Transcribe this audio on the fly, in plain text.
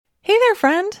Hey there,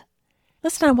 friend.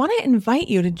 Listen, I want to invite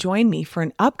you to join me for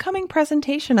an upcoming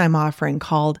presentation I'm offering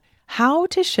called How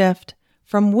to Shift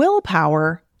from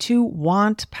Willpower to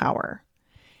Want Power.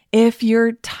 If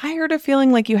you're tired of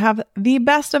feeling like you have the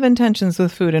best of intentions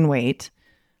with food and weight,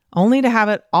 only to have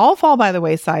it all fall by the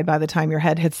wayside by the time your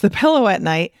head hits the pillow at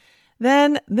night,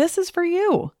 then this is for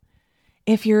you.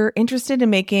 If you're interested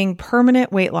in making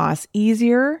permanent weight loss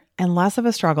easier and less of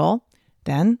a struggle,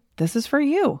 then this is for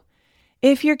you.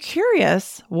 If you're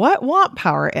curious what want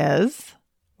power is,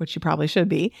 which you probably should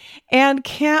be, and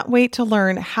can't wait to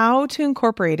learn how to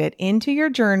incorporate it into your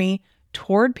journey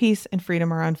toward peace and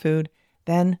freedom around food,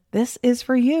 then this is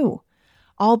for you.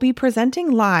 I'll be presenting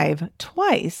live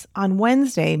twice on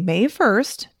Wednesday, May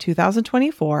 1st,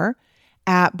 2024,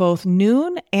 at both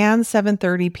noon and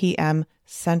 7:30 p.m.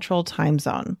 Central Time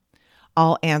Zone.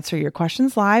 I'll answer your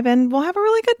questions live and we'll have a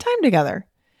really good time together.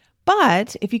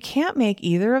 But if you can't make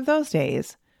either of those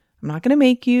days, I'm not going to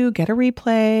make you get a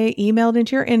replay emailed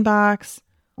into your inbox,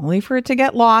 only for it to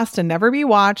get lost and never be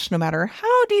watched, no matter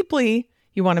how deeply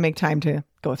you want to make time to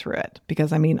go through it.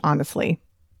 Because, honestly,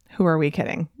 who are we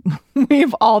kidding?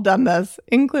 We've all done this,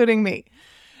 including me.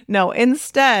 No,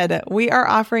 instead, we are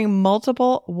offering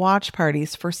multiple watch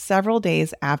parties for several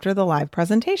days after the live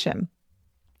presentation.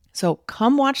 So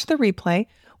come watch the replay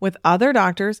with other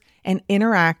doctors and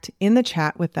interact in the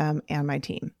chat with them and my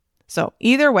team. So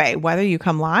either way, whether you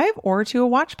come live or to a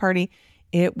watch party,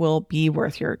 it will be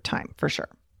worth your time for sure.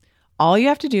 All you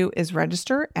have to do is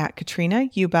register at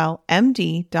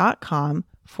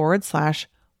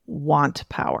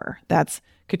katrinaubelmd.com/wantpower. That's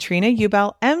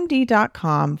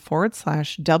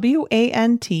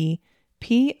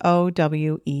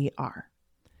katrinaubelmd.com/WANTPOWER.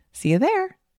 See you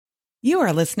there. You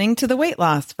are listening to the Weight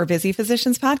Loss for Busy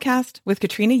Physicians podcast with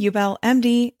Katrina Ubel,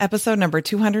 MD, episode number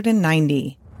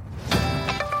 290.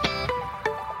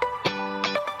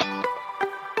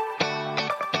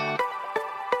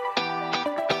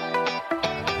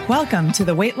 Welcome to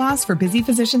the Weight Loss for Busy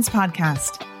Physicians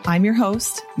podcast. I'm your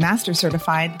host, Master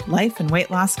Certified Life and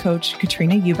Weight Loss Coach,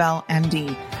 Katrina Ubel,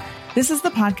 MD. This is the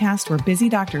podcast where busy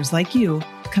doctors like you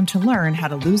come to learn how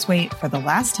to lose weight for the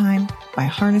last time by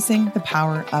harnessing the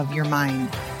power of your mind.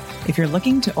 If you're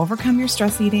looking to overcome your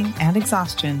stress eating and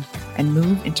exhaustion and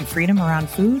move into freedom around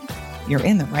food, you're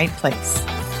in the right place.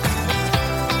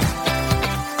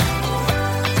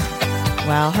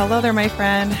 Well, hello there, my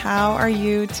friend. How are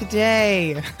you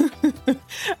today?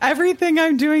 Everything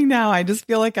I'm doing now, I just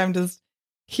feel like I'm just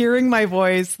hearing my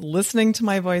voice, listening to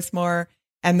my voice more.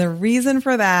 And the reason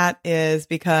for that is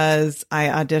because I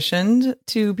auditioned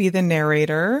to be the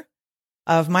narrator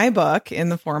of my book in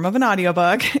the form of an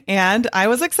audiobook, and I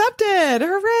was accepted.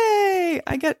 Hooray!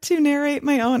 I get to narrate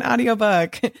my own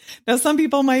audiobook. Now, some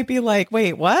people might be like,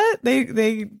 wait, what?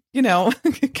 They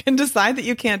can decide that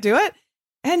you can't do it.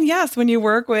 And yes, when you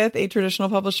work with a traditional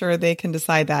publisher, they can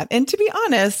decide that. And to be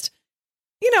honest,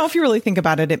 if you really think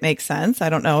about it, it makes sense. I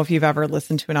don't know if you've ever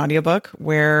listened to an audiobook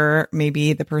where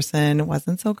maybe the person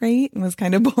wasn't so great and was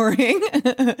kind of boring.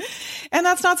 And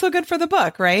that's not so good for the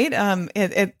book, right?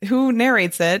 Who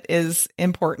narrates it is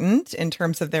important in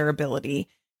terms of their ability.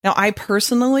 Now, I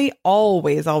personally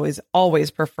always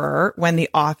prefer when the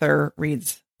author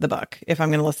reads the book if I'm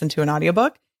going to listen to an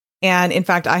audiobook. And in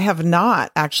fact, I have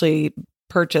not actually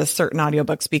purchased certain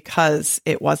audiobooks because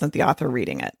it wasn't the author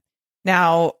reading it.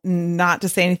 Now, not to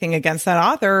say anything against that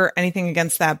author, anything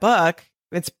against that book,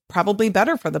 it's probably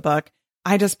better for the book.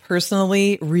 I just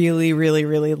personally really, really,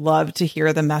 really love to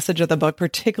hear the message of the book,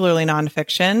 particularly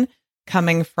nonfiction,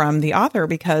 coming from the author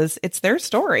because it's their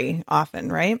story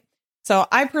often, right? So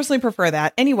I personally prefer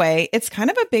that. Anyway, it's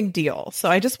kind of a big deal. So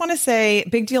I just want to say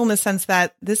big deal in the sense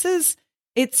that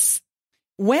it's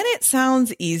when it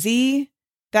sounds easy,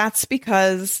 that's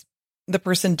because the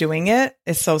person doing it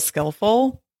is so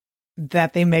skillful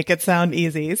that they make it sound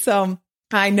easy. So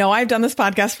I know I've done this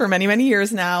podcast for many, many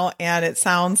years now, and it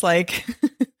sounds like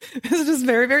it's just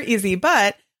very, very easy,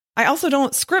 but I also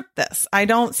don't script this. I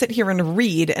don't sit here and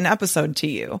read an episode to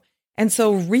you. And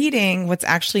so reading what's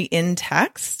actually in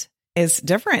text is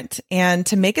different. And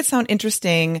to make it sound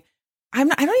interesting, I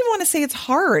don't even want to say it's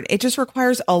hard. It just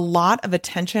requires a lot of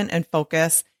attention and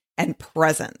focus and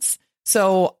presence.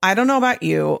 So I don't know about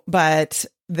you, but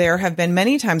there have been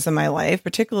many times in my life,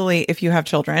 particularly if you have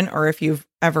children or if you've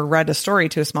ever read a story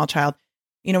to a small child,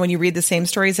 when you read the same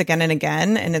stories again and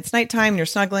again, and it's nighttime, you're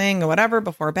snuggling or whatever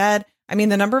before bed. The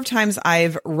number of times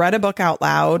I've read a book out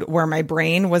loud where my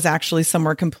brain was actually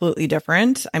somewhere completely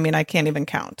different. I can't even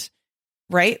count,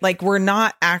 right? Like we're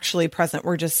not actually present.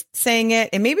 We're just saying it.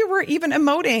 And maybe we're even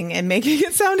emoting and making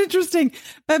it sound interesting,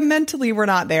 but mentally we're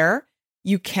not there.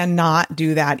 you cannot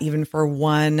do that even for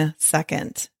 1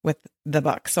 second with the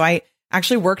book. So I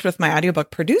actually worked with my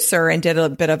audiobook producer and did a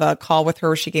bit of a call with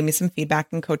her. She gave me some feedback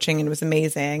and coaching, and it was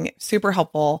amazing, super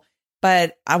helpful.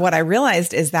 But what I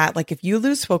realized is that, like, if you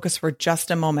lose focus for just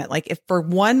a moment, like if for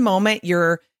one moment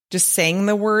you're just saying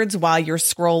the words while you're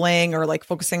scrolling, or like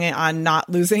focusing on not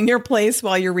losing your place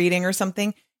while you're reading or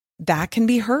something, that can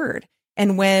be heard.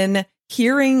 And when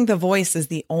hearing the voice is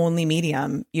the only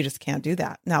medium, you just can't do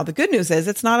that. Now, the good news is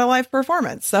it's not a live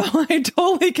performance. So I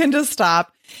totally can just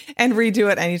stop and redo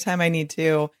it anytime I need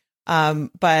to.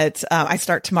 But I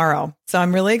start tomorrow. So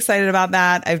I'm really excited about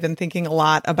that. I've been thinking a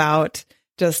lot about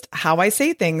just how I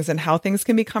say things and how things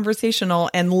can be conversational,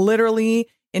 and literally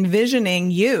envisioning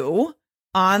you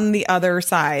on the other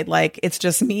side. Like, it's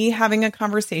just me having a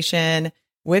conversation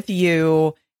with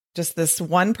you, just this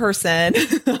one person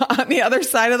on the other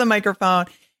side of the microphone.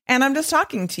 And I'm just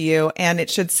talking to you, and it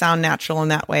should sound natural in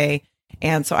that way.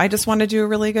 And so I just want to do a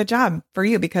really good job for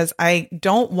you, because I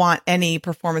don't want any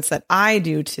performance that I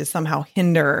do to somehow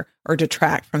hinder or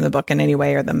detract from the book in any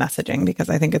way, or the messaging, because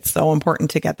I think it's so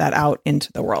important to get that out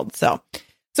into the world. So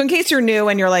in case you're new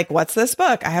and you're like, what's this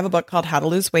book? I have a book called How to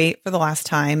Lose Weight for the Last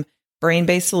Time,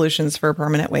 Brain-Based Solutions for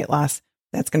Permanent Weight Loss.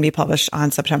 That's going to be published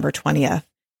on September 20th.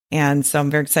 And so I'm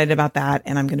very excited about that.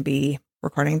 And I'm going to be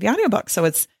recording the audiobook. So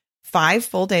it's 5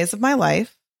 full days of my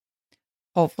life.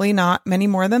 Hopefully not many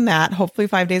more than that. Hopefully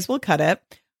 5 days will cut it.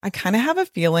 I kind of have a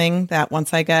feeling that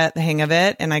once I get the hang of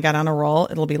it and I got on a roll,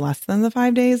 it'll be less than the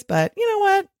 5 days. But you know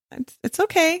what? It's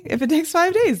okay. If it takes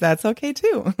 5 days, that's okay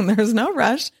too. There's no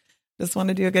rush. Just want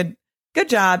to do a good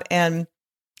job. And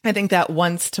I think that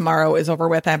once tomorrow is over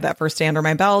with, I have that first day under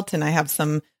my belt, and I have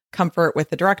some comfort with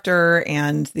the director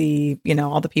and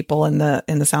all the people in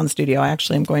the sound studio. I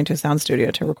actually am going to a sound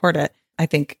studio to record it. I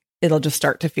think it'll just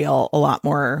start to feel a lot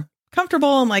more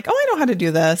comfortable and like, oh, I know how to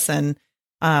do this. And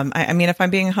I mean, if I'm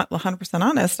being 100%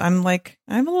 honest, I'm like,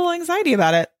 I have a little anxiety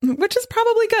about it, which is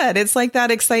probably good. It's like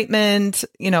that excitement,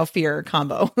 fear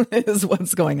combo is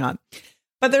what's going on.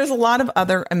 But there's a lot of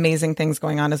other amazing things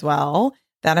going on as well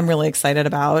that I'm really excited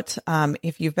about.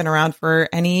 If you've been around for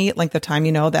any length of time,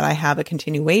 you know that I have a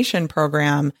continuation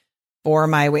program for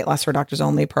my Weight Loss for Doctors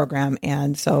Only program.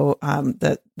 And so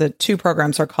the 2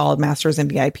 programs are called Masters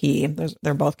and VIP.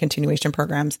 They're both continuation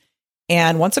programs.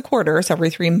 And once a quarter, so every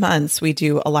 3 months, we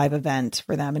do a live event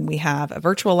for them. And we have a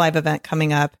virtual live event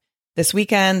coming up this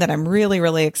weekend that I'm really,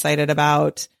 really excited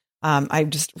about. I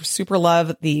just super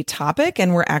love the topic,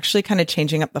 and we're actually kind of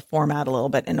changing up the format a little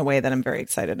bit in a way that I'm very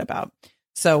excited about.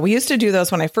 So we used to do those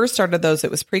when I first started those.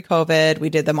 It was pre-COVID. We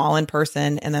did them all in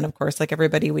person. And then, of course, like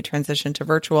everybody, we transitioned to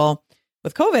virtual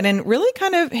with COVID and really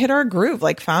kind of hit our groove,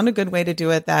 like found a good way to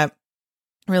do it that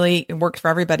really worked for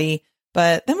everybody.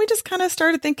 But then we just kind of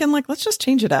started thinking, like, let's just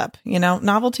change it up.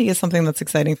 Novelty is something that's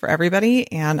exciting for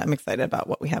everybody. And I'm excited about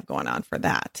what we have going on for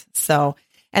that. So,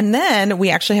 and then we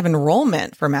actually have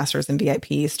enrollment for Masters and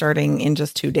VIP starting in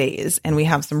just 2 days. And we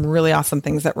have some really awesome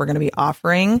things that we're going to be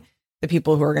offering the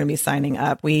people who are going to be signing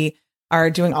up. We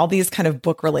are doing all these kind of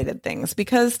book related things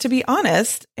because, to be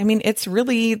honest, I mean, it's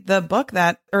really the book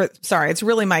it's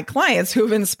really my clients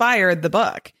who've inspired the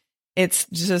book. It's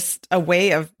just a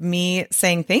way of me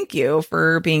saying thank you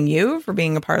for being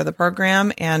a part of the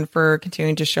program, and for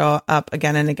continuing to show up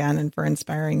again and again, and for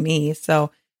inspiring me.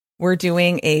 So we're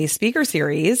doing a speaker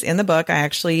series in the book. I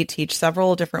actually teach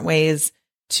several different ways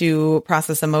to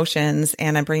process emotions,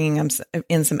 and I'm bringing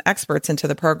in some experts into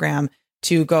the program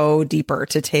to go deeper,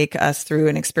 to take us through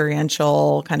an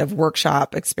experiential kind of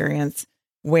workshop experience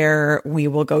where we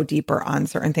will go deeper on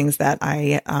certain things that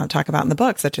I talk about in the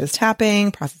book, such as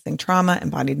tapping, processing trauma,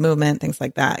 embodied movement, things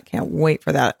like that. Can't wait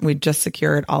for that. We just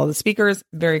secured all of the speakers.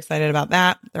 Very excited about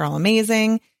that. They're all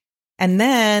amazing. And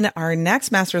then our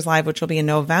next Masters Live, which will be in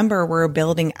November, we're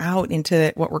building out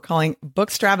into what we're calling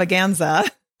Bookstravaganza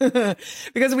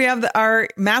because we have our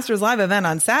Masters Live event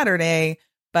on Saturday,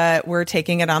 but we're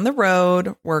taking it on the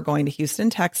road. We're going to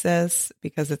Houston, Texas,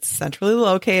 because it's centrally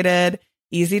located,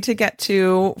 easy to get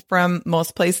to from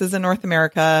most places in North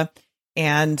America,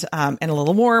 and a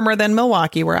little warmer than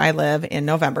Milwaukee, where I live, in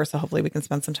November. So hopefully we can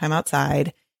spend some time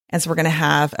outside. And so we're going to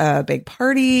have a big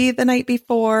party the night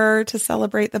before to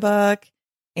celebrate the book.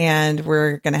 And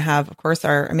we're going to have, of course,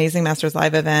 our amazing Masters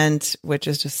Live event, which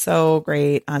is just so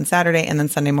great, on Saturday. And then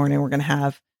Sunday morning, we're going to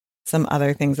have some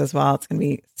other things as well. It's going to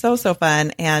be so, so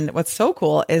fun. And what's so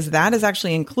cool is that is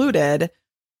actually included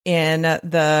in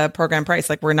the program price.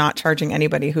 Like, we're not charging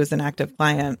anybody who's an active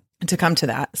client to come to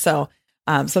that. So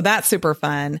that's super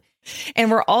fun.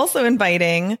 And we're also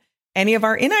inviting any of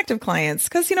our inactive clients.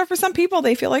 Because, for some people,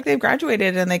 they feel like they've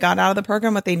graduated and they got out of the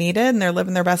program what they needed and they're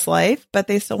living their best life, but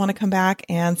they still want to come back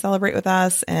and celebrate with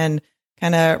us and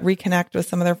kind of reconnect with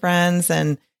some of their friends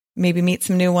and maybe meet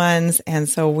some new ones. And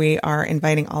so we are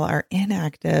inviting all our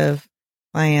inactive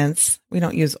clients. We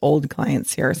don't use old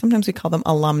clients here. Sometimes we call them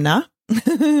alumna,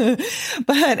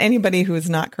 but anybody who is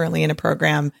not currently in a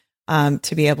program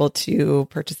to be able to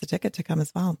purchase a ticket to come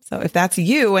as well. So if that's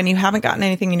you and you haven't gotten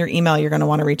anything in your email, you're going to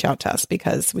want to reach out to us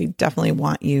because we definitely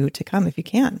want you to come if you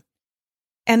can.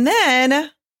 And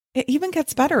then it even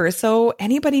gets better. So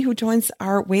anybody who joins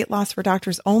our Weight Loss for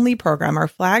Doctors Only program, our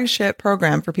flagship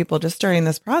program for people just starting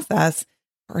this process,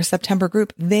 our September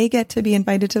group, they get to be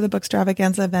invited to the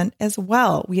Bookstravaganza event as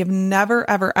well. We have never,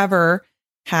 ever, ever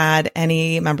had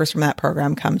any members from that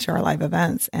program come to our live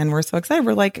events. And we're so excited.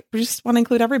 We just want to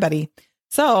include everybody.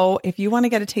 So if you want to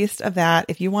get a taste of that,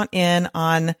 if you want in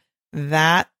on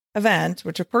that event,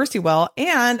 which of course you will,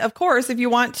 and of course, if you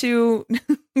want to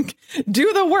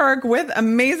do the work with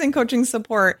amazing coaching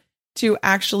support to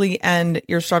actually end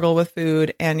your struggle with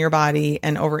food and your body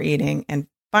and overeating and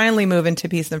finally move into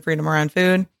peace and freedom around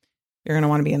food, you're going to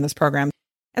want to be in this program.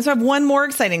 And so I have one more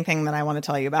exciting thing that I want to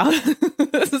tell you about.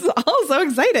 This is all so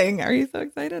exciting. Are you so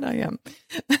excited? I am.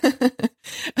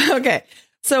 Okay.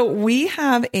 So we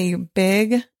have a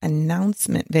big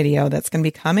announcement video that's going to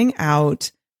be coming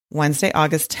out Wednesday,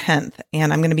 August 10th,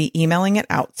 and I'm going to be emailing it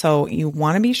out. So you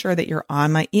want to be sure that you're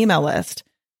on my email list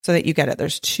so that you get it.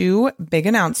 There's 2 big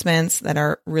announcements that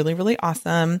are really, really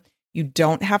awesome. You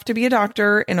don't have to be a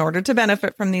doctor in order to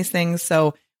benefit from these things.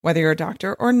 So whether you're a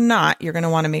doctor or not, you're going to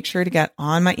want to make sure to get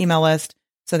on my email list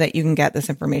so that you can get this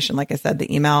information. Like I said,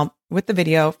 the email with the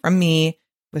video from me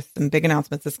with some big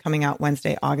announcements is coming out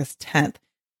Wednesday, August 10th.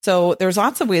 So there's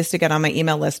lots of ways to get on my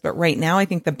email list, but right now I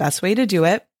think the best way to do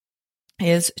it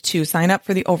is to sign up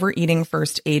for the Overeating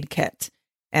First Aid Kit.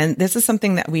 And this is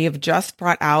something that we have just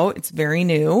brought out. It's very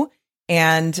new.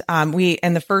 And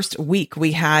in the first week,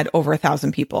 we had over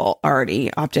 1,000 people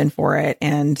already opt in for it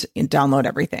and download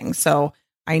everything. So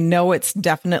I know it's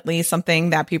definitely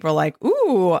something that people are like,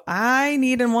 ooh, I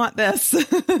need and want this.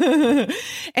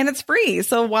 And it's free.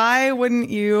 So why wouldn't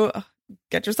you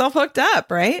get yourself hooked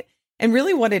up, right? And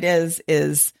really what it is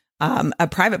a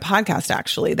private podcast,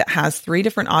 actually, that has 3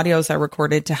 different audios I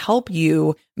recorded to help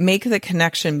you make the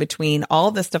connection between all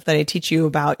of the stuff that I teach you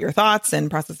about your thoughts and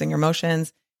processing your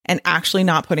emotions and actually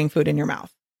not putting food in your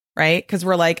mouth, right? Because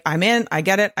we're like, I'm in, I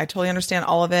get it. I totally understand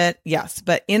all of it. Yes.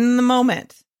 But in the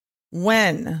moment,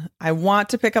 when I want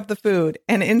to pick up the food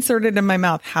and insert it in my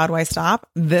mouth, how do I stop?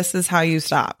 This is how you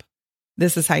stop.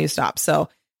 This is how you stop. So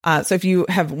if you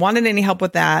have wanted any help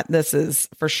with that, this is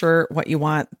for sure what you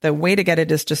want. The way to get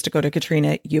it is just to go to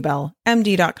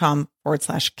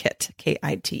katrinaubelmd.com/kit,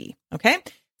 KIT. Okay.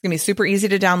 It's going to be super easy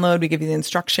to download. We give you the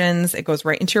instructions. It goes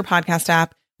right into your podcast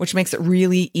app, which makes it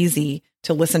really easy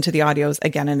to listen to the audios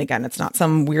again and again. It's not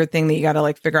some weird thing that you got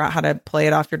to figure out how to play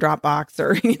it off your Dropbox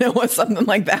or, something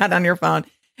like that on your phone.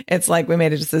 It's like we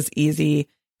made it just as easy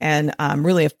and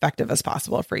really effective as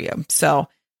possible for you. So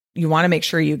you want to make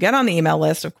sure you get on the email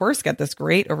list, of course, get this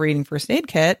great Overeating First Aid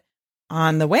Kit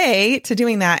on the way to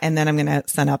doing that. And then I'm going to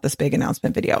send out this big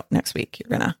announcement video next week.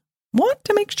 You're going to want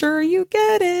to make sure you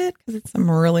get it because it's some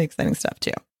really exciting stuff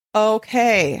too.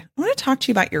 Okay. I want to talk to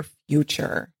you about your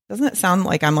future. Doesn't it sound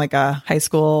like I'm like a high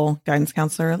school guidance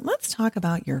counselor? Let's talk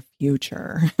about your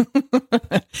future.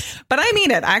 But I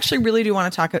mean it. I actually really do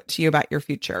want to talk to you about your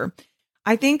future.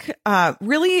 I think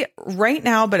really right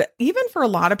now, but even for a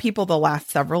lot of people the last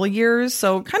several years.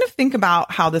 So kind of think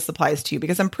about how this applies to you,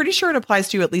 because I'm pretty sure it applies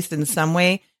to you at least in some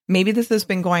way. Maybe this has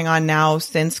been going on now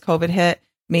since COVID hit.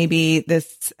 Maybe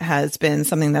this has been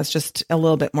something that's just a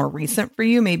little bit more recent for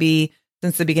you, maybe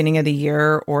since the beginning of the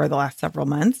year or the last several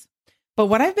months. But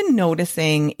what I've been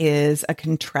noticing is a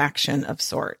contraction of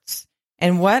sorts.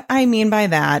 And what I mean by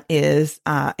that is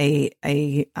a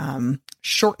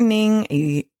shortening,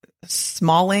 a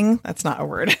smalling. That's not a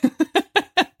word.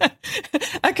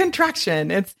 A contraction.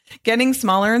 It's getting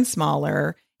smaller and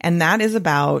smaller. And that is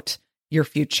about your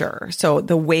future. So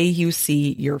the way you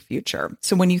see your future.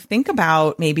 So when you think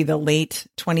about maybe the late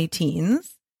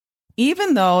 20-teens,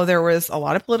 even though there was a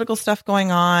lot of political stuff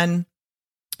going on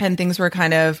and things were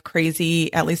kind of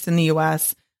crazy, at least in the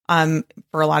US,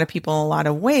 for a lot of people, in a lot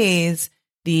of ways,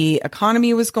 the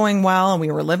economy was going well and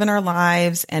we were living our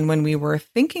lives. And when we were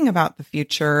thinking about the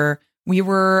future, we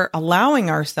were allowing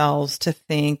ourselves to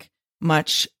think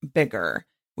much bigger.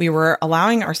 We were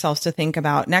allowing ourselves to think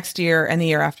about next year and the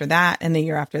year after that and the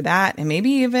year after that, and maybe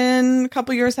even a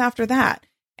couple years after that,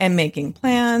 and making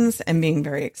plans and being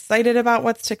very excited about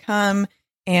what's to come.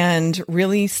 and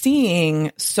really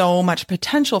seeing so much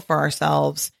potential for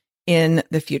ourselves in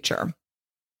the future.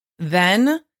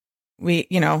 Then we,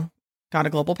 got a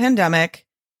global pandemic,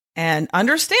 and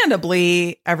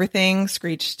understandably, everything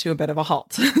screeched to a bit of a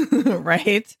halt,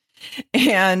 right?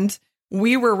 And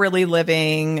we were really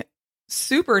living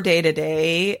super day to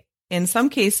day, in some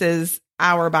cases,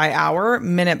 hour by hour,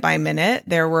 minute by minute.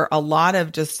 There were a lot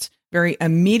of just very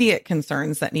immediate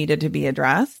concerns that needed to be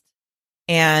addressed.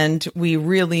 And we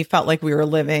really felt like we were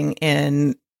living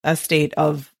in a state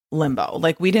of limbo.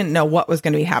 Like we didn't know what was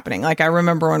going to be happening. Like I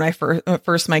remember when I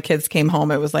first my kids came home,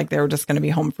 it was like they were just going to be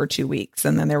home for 2 weeks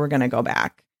and then they were going to go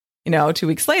back, 2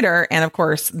 weeks later. And of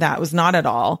course, that was not at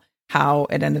all how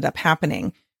it ended up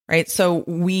happening, right? So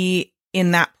we,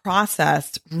 in that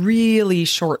process, really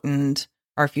shortened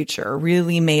our future,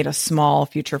 really made a small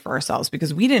future for ourselves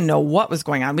because we didn't know what was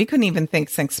going on. We couldn't even think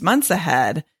 6 months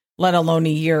ahead, let alone a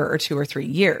year or 2 or 3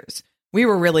 years. We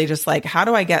were really just like, how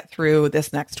do I get through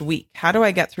this next week? How do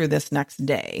I get through this next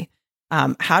day?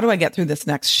 How do I get through this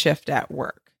next shift at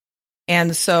work?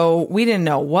 And so we didn't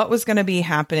know what was going to be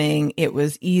happening. It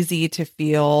was easy to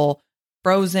feel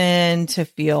frozen, to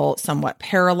feel somewhat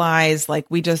paralyzed. Like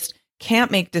we just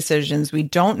can't make decisions. We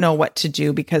don't know what to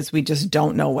do because we just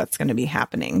don't know what's going to be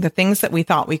happening. The things that we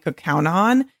thought we could count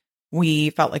on,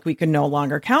 we felt like we could no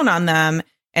longer count on them.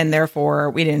 And therefore,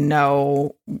 we didn't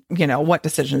know, what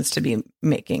decisions to be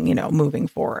making, moving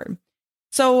forward.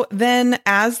 So then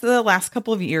as the last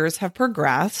couple of years have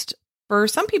progressed, for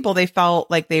some people, they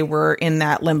felt like they were in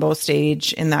that limbo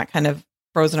stage, in that kind of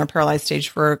frozen or paralyzed stage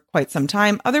for quite some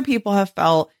time. Other people have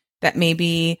felt that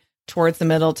maybe towards the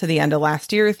middle to the end of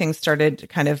last year, things started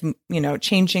kind of,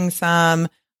 changing some.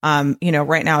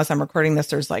 Right now, as I'm recording this,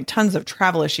 there's like tons of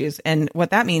travel issues. And what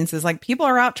that means is like people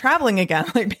are out traveling again,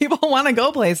 like people want to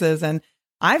go places. And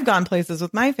I've gone places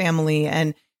with my family,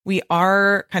 and we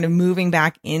are kind of moving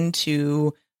back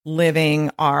into living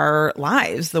our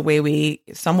lives the way we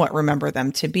somewhat remember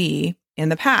them to be in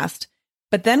the past.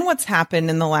 But then what's happened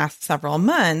in the last several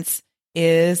months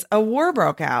is a war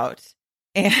broke out.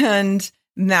 And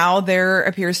now there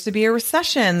appears to be a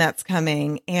recession that's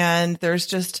coming. And there's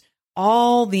just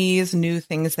all these new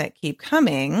things that keep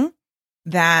coming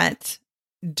that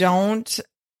don't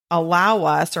allow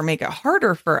us or make it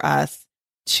harder for us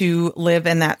to live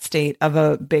in that state of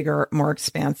a bigger, more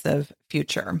expansive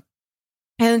future.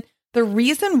 And the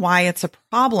reason why it's a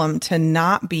problem to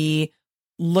not be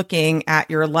looking at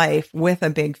your life with a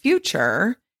big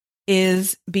future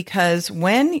is because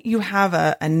when you have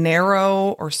a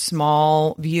narrow or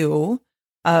small view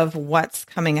of what's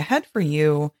coming ahead for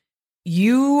you,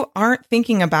 you aren't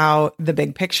thinking about the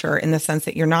big picture in the sense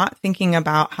that you're not thinking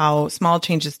about how small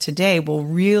changes today will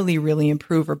really, really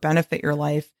improve or benefit your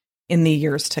life in the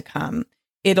years to come.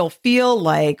 It'll feel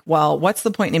like, well, what's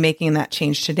the point in making that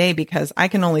change today? Because I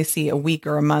can only see a week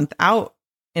or a month out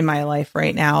in my life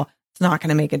right now. It's not going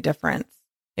to make a difference.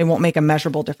 It won't make a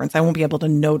measurable difference. I won't be able to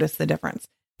notice the difference.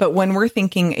 But when we're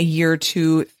thinking a year,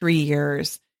 2, 3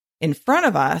 years in front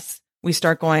of us, we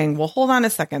start going, well, hold on a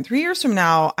second. 3 years from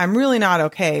now, I'm really not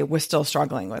okay with still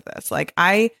struggling with this. Like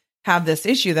I have this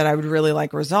issue that I would really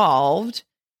like resolved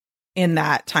in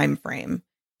that time frame.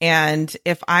 And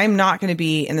if I'm not going to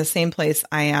be in the same place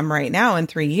I am right now in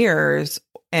 3 years,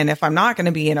 and if I'm not going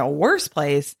to be in a worse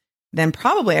place, then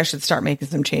probably I should start making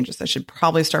some changes. I should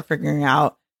probably start figuring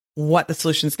out what the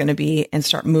solution is going to be and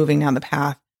start moving down the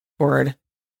path toward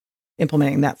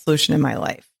implementing that solution in my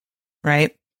life.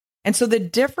 Right. And so the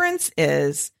difference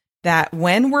is that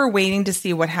when we're waiting to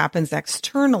see what happens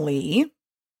externally,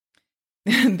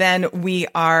 then we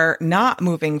are not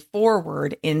moving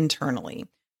forward internally.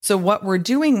 So what we're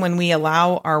doing when we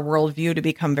allow our worldview to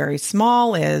become very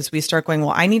small is we start going,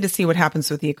 well, I need to see what happens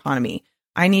with the economy.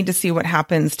 I need to see what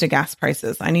happens to gas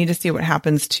prices. I need to see what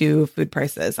happens to food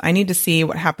prices. I need to see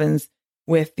what happens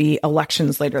with the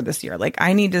elections later this year. Like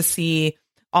I need to see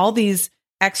all these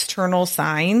external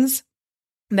signs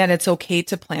that it's okay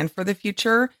to plan for the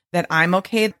future, that I'm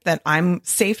okay, that I'm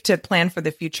safe to plan for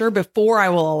the future before I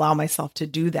will allow myself to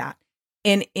do that.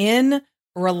 And in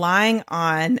relying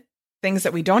on things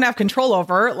that we don't have control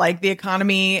over, like the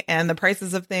economy and the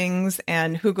prices of things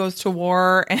and who goes to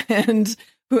war and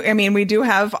who, I mean, we do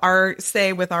have our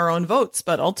say with our own votes,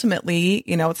 but ultimately,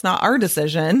 it's not our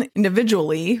decision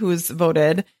individually who's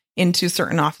voted into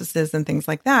certain offices and things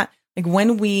like that. Like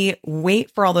when we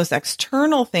wait for all those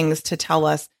external things to tell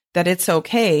us that it's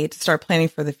okay to start planning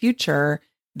for the future,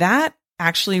 that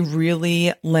actually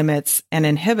really limits and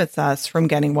inhibits us from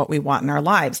getting what we want in our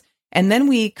lives. And then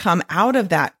we come out of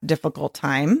that difficult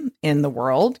time in the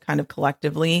world, kind of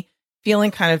collectively,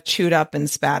 feeling kind of chewed up and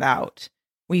spat out,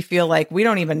 we feel like we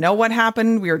don't even know what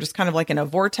happened. We were just kind of like in a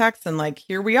vortex and like,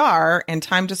 here we are, and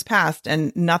time just passed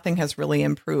and nothing has really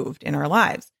improved in our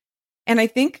lives. And I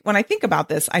think when I think about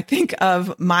this, I think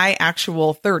of my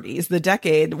actual 30s, the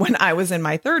decade when I was in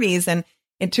my 30s.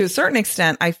 And to a certain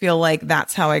extent, I feel like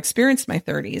that's how I experienced my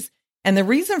 30s. And the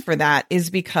reason for that is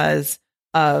because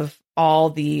of all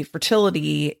the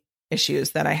fertility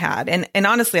issues that I had. And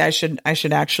honestly, I should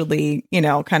actually,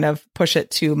 kind of push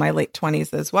it to my late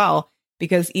 20s as well.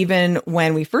 Because even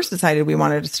when we first decided we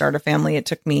wanted to start a family, it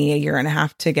took me a year and a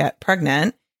half to get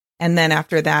pregnant. And then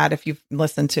after that, if you've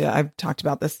listened to, I've talked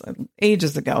about this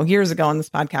years ago on this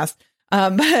podcast.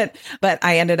 But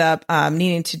I ended up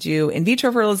needing to do in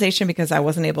vitro fertilization because I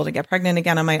wasn't able to get pregnant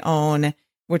again on my own,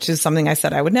 which is something I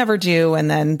said I would never do. And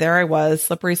then there I was,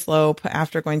 slippery slope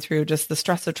after going through just the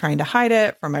stress of trying to hide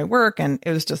it from my work. And it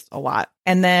was just a lot.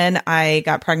 And then I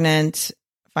got pregnant,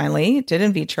 finally did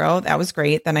in vitro. That was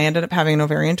great. Then I ended up having an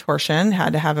ovarian torsion,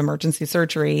 had to have emergency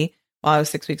surgery while I was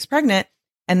 6 weeks pregnant.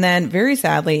 And then very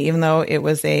sadly, even though it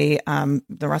was the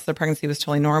rest of the pregnancy was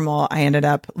totally normal, I ended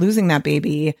up losing that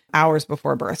baby hours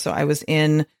before birth. So I was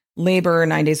in labor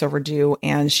 9 days overdue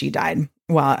and she died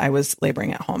while I was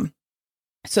laboring at home.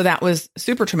 So that was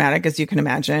super traumatic, as you can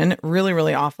imagine, really,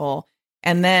 really awful.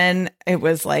 And then it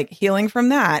was like healing from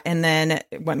that. And then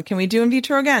when can we do in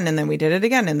vitro again? And then we did it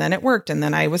again and then it worked. And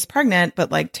then I was pregnant,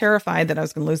 but like terrified that I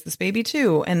was going to lose this baby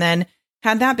too. And then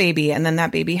had that baby. And then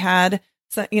that baby had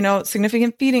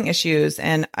significant feeding issues.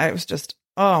 And I was just,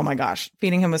 oh my gosh,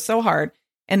 feeding him was so hard.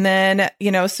 And then,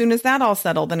 as soon as that all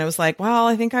settled, then it was like, well,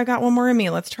 I think I got one more in me.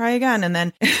 Let's try again. And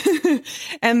then,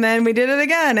 and then we did it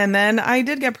again. And then I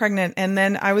did get pregnant and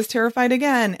then I was terrified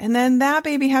again. And then that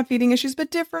baby had feeding issues,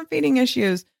 but different feeding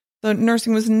issues. So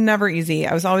nursing was never easy.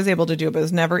 I was always able to do it, but it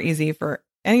was never easy for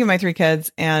any of my 3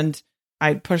 kids. And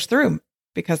I pushed through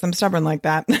because I'm stubborn like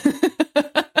that.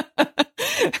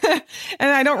 And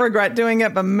I don't regret doing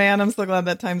it, but man, I'm so glad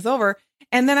that time's over.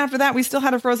 And then after that, we still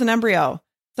had a frozen embryo.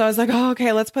 So I was like, oh,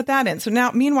 okay, let's put that in. So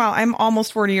now, meanwhile, I'm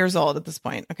almost 40 years old at this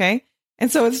point. Okay.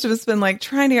 And so it's just been like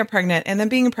trying to get pregnant and then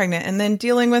being pregnant and then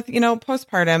dealing with,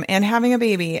 postpartum and having a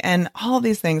baby and all of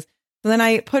these things. So then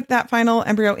I put that final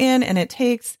embryo in and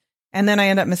and then I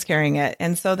end up miscarrying it.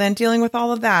 And so then dealing with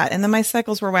all of that. And then my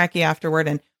cycles were wacky afterward.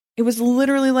 And it was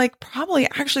literally like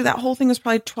that whole thing was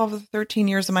probably 12 or 13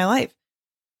 years of my life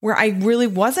where I really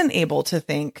wasn't able to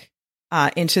think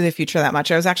into the future that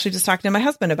much. I was actually just talking to my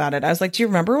husband about it. I was like, do you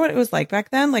remember what it was like back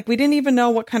then? Like, we didn't even know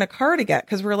what kind of car to get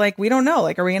because we're like, we don't know.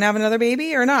 Like, are we going to have another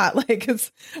baby or not? Like,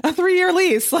 it's a 3-year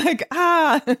lease. Like,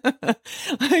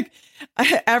 like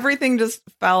everything just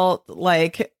felt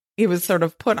like it was sort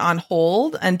of put on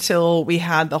hold until we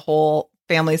had the whole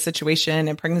family situation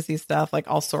and pregnancy stuff like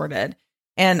all sorted.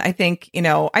 And I think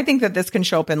that this can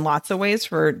show up in lots of ways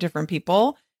for different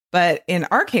people. But in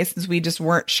our cases, we just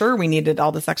weren't sure we needed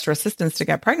all this extra assistance to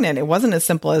get pregnant. It wasn't as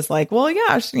simple as like, well,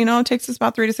 yeah, it takes us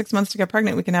about 3 to 6 months to get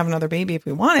pregnant. We can have another baby if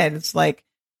we wanted. It's like,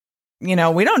 we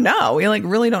don't know. We like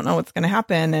really don't know what's going to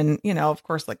happen. And, of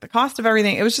course, like the cost of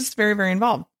everything, it was just very, very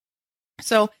involved.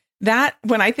 So that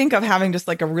when I think of having just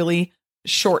like a really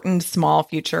shortened, small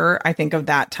future, I think of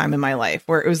that time in my life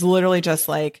where it was literally just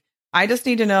like, I just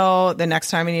need to know the next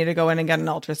time I need to go in and get an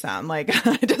ultrasound. Like,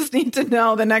 I just need to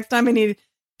know the next time I need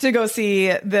to go see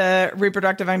the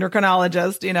reproductive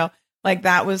endocrinologist, like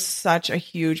that was such a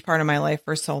huge part of my life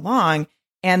for so long.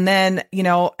 And then,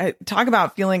 talk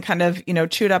about feeling kind of,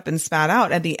 chewed up and spat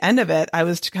out at the end of it. I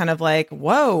was kind of like,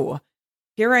 whoa,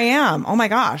 here I am. Oh my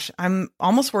gosh, I'm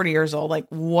almost 40 years old. Like,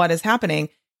 what is happening?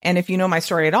 And if you know my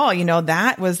story at all,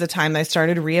 that was the time I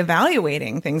started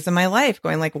reevaluating things in my life,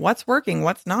 going like, what's working?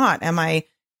 What's not? Am I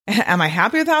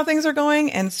happy with how things are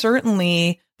going? And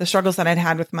certainly the struggles that I'd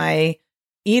had with my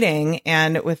eating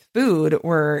and with food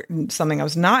were something I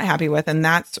was not happy with. And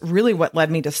that's really what led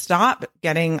me to stop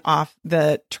getting off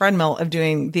the treadmill of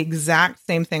doing the exact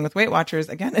same thing with Weight Watchers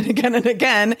again and again and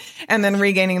again, and then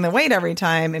regaining the weight every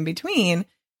time in between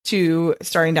to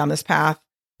starting down this path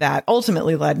that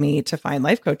ultimately led me to find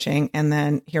life coaching. And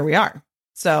then here we are.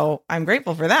 So I'm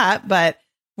grateful for that, but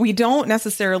we don't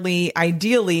necessarily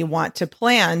ideally want to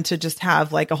plan to just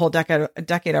have like a whole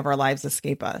decade of our lives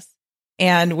escape us.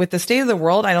 And with the state of the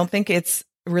world, I don't think it's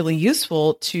really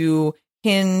useful to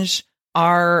hinge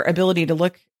our ability to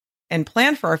look and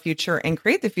plan for our future and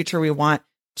create the future we want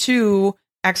to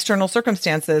external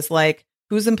circumstances like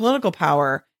who's in political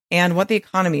power and what the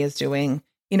economy is doing.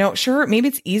 Sure, maybe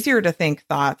it's easier to think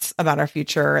thoughts about our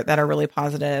future that are really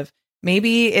positive.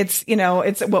 Maybe it's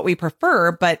what we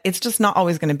prefer, but it's just not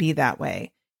always going to be that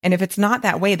way. And if it's not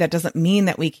that way, that doesn't mean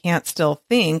that we can't still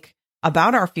think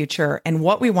about our future and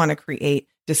what we want to create,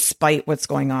 despite what's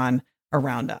going on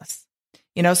around us.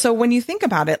 So when you think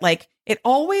about it, like it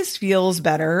always feels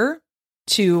better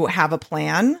to have a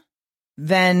plan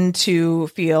than to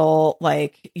feel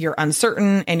like you're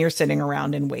uncertain and you're sitting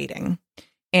around and waiting.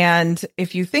 And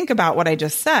if you think about what I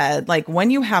just said, like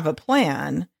when you have a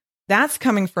plan, that's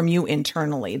coming from you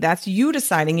internally. That's you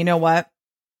deciding, you know what,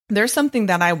 there's something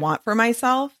that I want for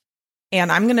myself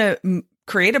and I'm going to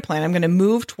create a plan. I'm going to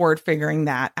move toward figuring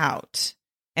that out.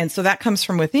 And so that comes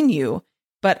from within you.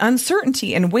 But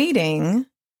uncertainty and waiting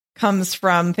comes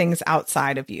from things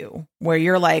outside of you where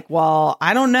you're like, well,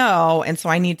 I don't know. And so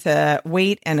I need to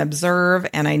wait and observe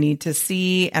and I need to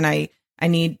see and I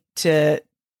need to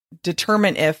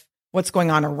determine if what's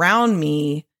going on around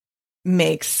me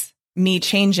makes me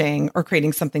changing or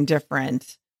creating something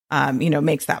different,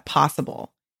 makes that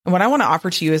possible. And what I want to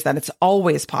offer to you is that it's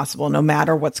always possible, no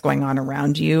matter what's going on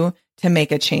around you, to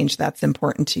make a change that's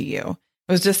important to you.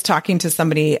 I was just talking to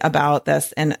somebody about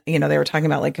this and, they were talking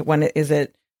about like, when is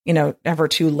it, ever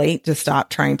too late to stop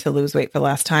trying to lose weight for the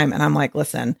last time? And I'm like,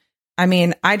 listen,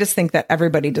 I just think that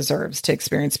everybody deserves to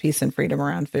experience peace and freedom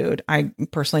around food. I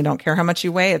personally don't care how much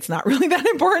you weigh. It's not really that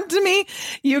important to me.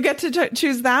 You get to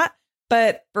choose that.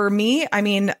 But for me,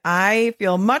 I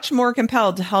feel much more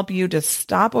compelled to help you to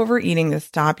stop overeating, to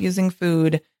stop using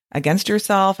food against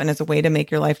yourself and as a way to make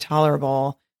your life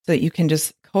tolerable so that you can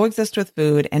just coexist with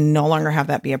food and no longer have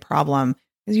that be a problem.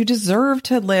 Because you deserve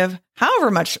to live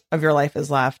however much of your life is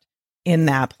left in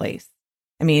that place.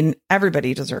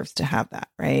 Everybody deserves to have that,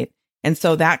 right? And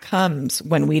so that comes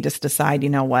when we just decide, you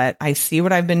know what, I see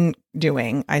what I've been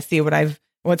doing. I see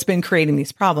what's been creating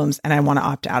these problems, and I want to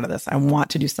opt out of this. I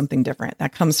want to do something different.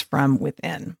 That comes from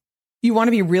within. You want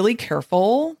to be really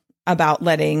careful about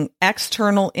letting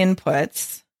external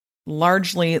inputs,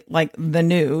 largely like the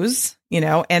news,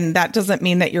 and that doesn't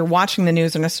mean that you're watching the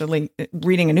news or necessarily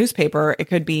reading a newspaper. It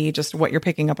could be just what you're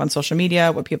picking up on social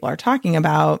media, what people are talking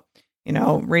about,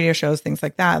 radio shows, things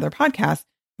like that, other podcasts.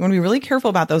 You want to be really careful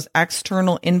about those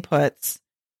external inputs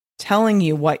telling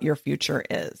you what your future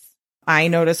is. I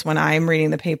notice when I'm reading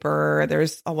the paper,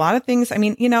 there's a lot of things.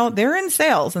 They're in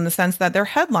sales in the sense that their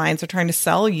headlines are trying to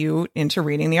sell you into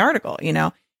reading the article,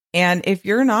 and if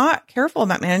you're not careful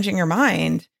about managing your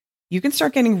mind, you can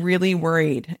start getting really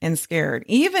worried and scared,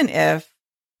 even if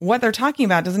what they're talking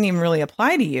about doesn't even really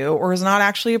apply to you or is not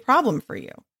actually a problem for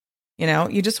you.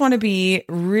 You just want to be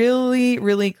really,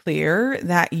 really clear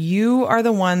that you are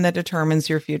the one that determines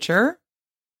your future,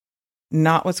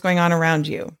 not what's going on around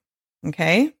you.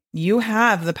 Okay? You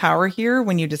have the power here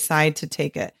when you decide to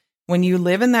take it. When you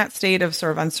live in that state of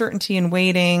sort of uncertainty and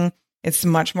waiting, it's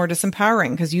much more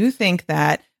disempowering because you think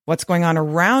that what's going on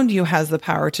around you has the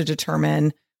power to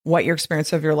determine what your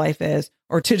experience of your life is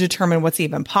or to determine what's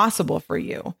even possible for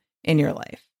you in your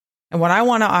life. And what I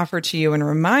want to offer to you and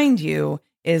remind you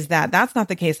is that that's not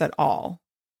the case at all.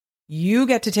 You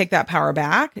get to take that power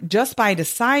back just by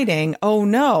deciding, oh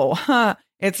no,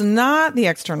 it's not the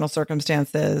external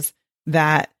circumstances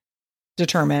that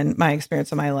determine my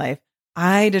experience of my life.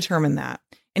 I determine that.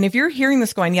 And if you're hearing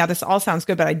this going, yeah, this all sounds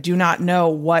good, but I do not know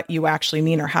what you actually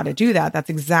mean or how to do that, that's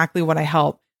exactly what I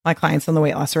help my clients in the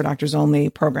Weight Loss for Doctors Only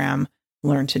program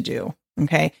learn to do.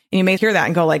 Okay. And you may hear that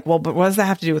and go like, well, but what does that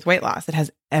have to do with weight loss? It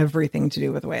has everything to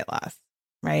do with weight loss,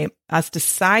 right? Us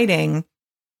deciding,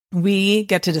 we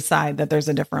get to decide that there's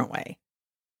a different way.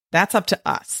 That's up to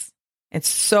us. It's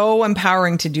so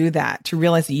empowering to do that, to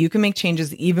realize that you can make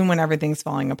changes even when everything's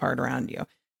falling apart around you.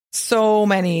 So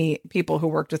many people who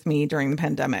worked with me during the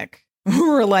pandemic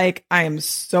were like, I am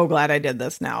so glad I did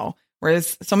this now.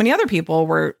 Whereas so many other people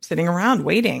were sitting around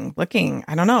waiting, looking,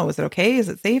 I don't know, is it okay? Is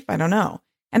it safe? I don't know.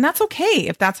 And that's okay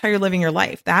if that's how you're living your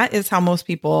life. That is how most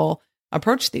people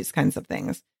approach these kinds of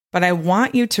things. But I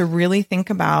want you to really think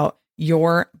about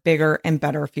your bigger and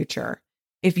better future.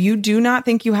 If you do not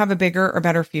think you have a bigger or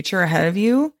better future ahead of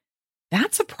you,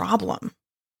 that's a problem.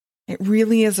 It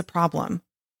really is a problem.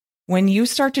 When you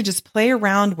start to just play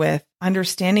around with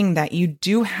understanding that you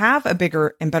do have a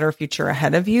bigger and better future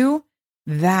ahead of you,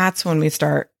 that's when we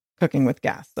start cooking with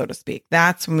gas, so to speak.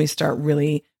 That's when we start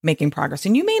really making progress.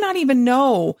 And you may not even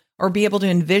know or be able to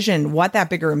envision what that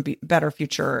bigger and better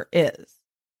future is.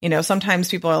 Sometimes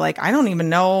people are like, I don't even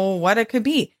know what it could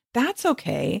be. That's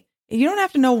okay. You don't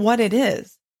have to know what it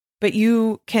is, but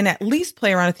you can at least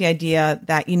play around with the idea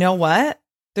that, you know what,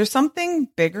 there's something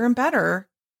bigger and better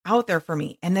out there for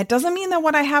me. And that doesn't mean that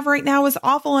what I have right now is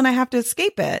awful and I have to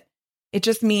escape it. It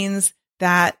just means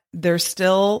that there's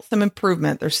still some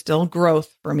improvement. There's still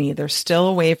growth for me. There's still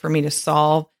a way for me to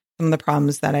solve some of the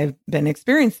problems that I've been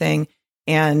experiencing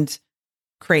and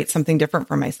create something different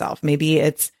for myself. Maybe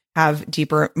it's have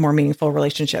deeper, more meaningful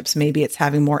relationships. Maybe it's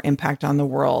having more impact on the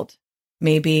world.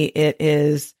 Maybe it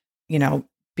is,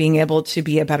 being able to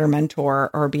be a better mentor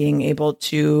or being able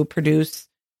to produce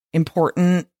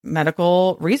important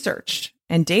medical research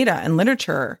and data and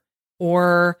literature,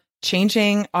 or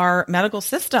changing our medical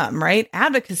system, right?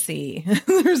 Advocacy.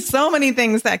 There's so many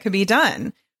things that could be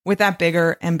done with that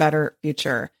bigger and better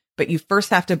future. But you first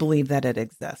have to believe that it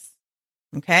exists.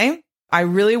 Okay? I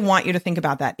really want you to think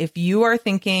about that. If you are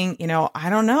thinking, I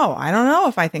don't know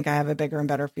if I think I have a bigger and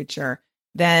better future,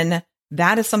 then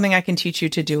that is something I can teach you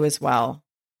to do as well.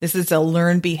 This is a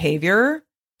learned behavior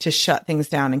to shut things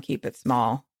down and keep it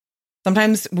small.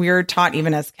 Sometimes we're taught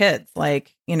even as kids,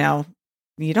 like,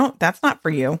 that's not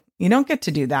for you. You don't get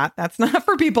to do that. That's not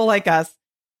for people like us.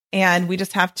 And we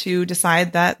just have to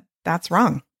decide that that's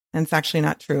wrong. And it's actually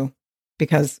not true,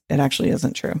 because it actually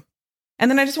isn't true.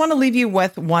 And then I just want to leave you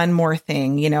with one more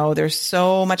thing. There's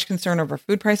so much concern over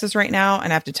food prices right now.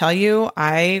 And I have to tell you,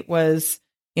 I was,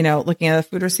 looking at a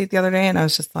food receipt the other day, and I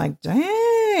was just like,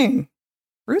 dang,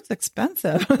 fruit's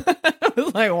expensive. I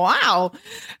was like, wow,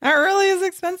 that really is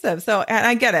expensive. So, and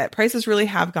I get it. Prices really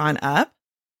have gone up.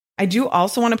 I do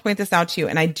also want to point this out to you,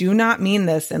 and I do not mean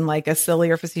this in like a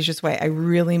silly or facetious way. I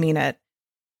really mean it.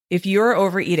 If you're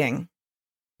overeating,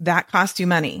 that costs you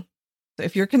money. So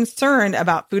if you're concerned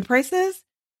about food prices,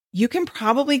 you can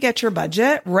probably get your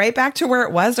budget right back to where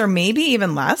it was, or maybe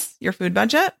even less, your food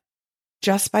budget,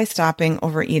 just by stopping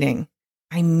overeating.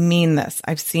 I mean this.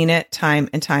 I've seen it time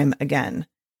and time again.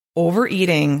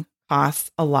 Overeating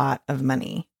costs a lot of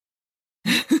money.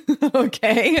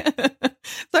 Okay.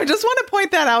 So I just want to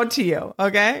point that out to you.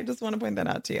 Okay. I just want to point that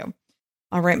out to you.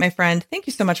 All right, my friend. Thank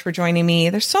you so much for joining me.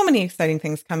 There's so many exciting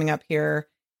things coming up here.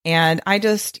 And I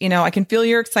just, I can feel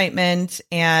your excitement,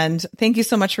 and thank you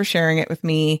so much for sharing it with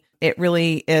me. It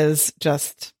really is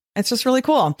it's just really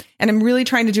cool. And I'm really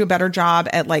trying to do a better job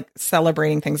at like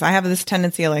celebrating things. I have this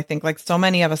tendency, I think, like so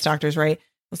many of us doctors, right?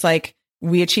 It's like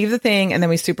we achieve the thing and then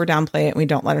we super downplay it and we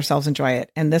don't let ourselves enjoy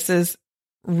it. And this is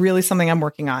really something I'm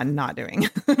working on not doing.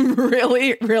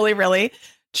 Really, really, really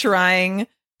trying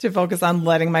to focus on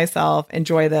letting myself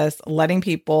enjoy this, letting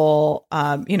people,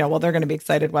 they're going to be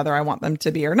excited whether I want them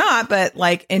to be or not, but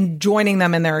like joining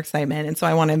them in their excitement. And so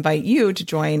I want to invite you to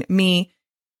join me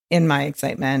in my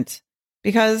excitement,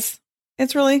 because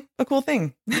it's really a cool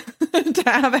thing to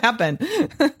have happen.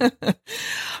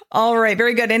 All right.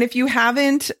 Very good. And if you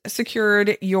haven't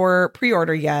secured your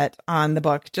pre-order yet on the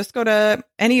book, just go to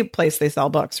any place they sell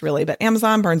books, really, but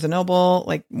Amazon, Barnes & Noble,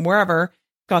 like wherever.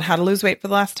 It's called How to Lose Weight for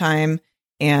the Last Time.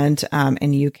 And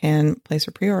you can place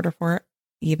a pre-order for it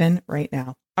even right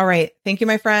now. All right. Thank you,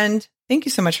 my friend. Thank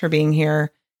you so much for being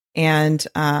here. And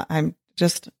I'm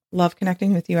just love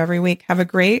connecting with you every week. Have a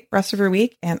great rest of your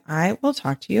week, and I will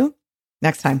talk to you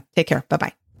next time. Take care.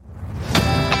 Bye-bye.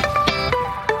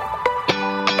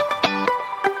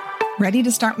 Ready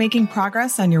to start making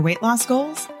progress on your weight loss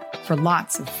goals? For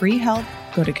lots of free help,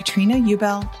 go to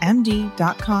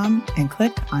KatrinaUbelMD.com and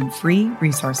click on free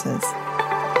resources.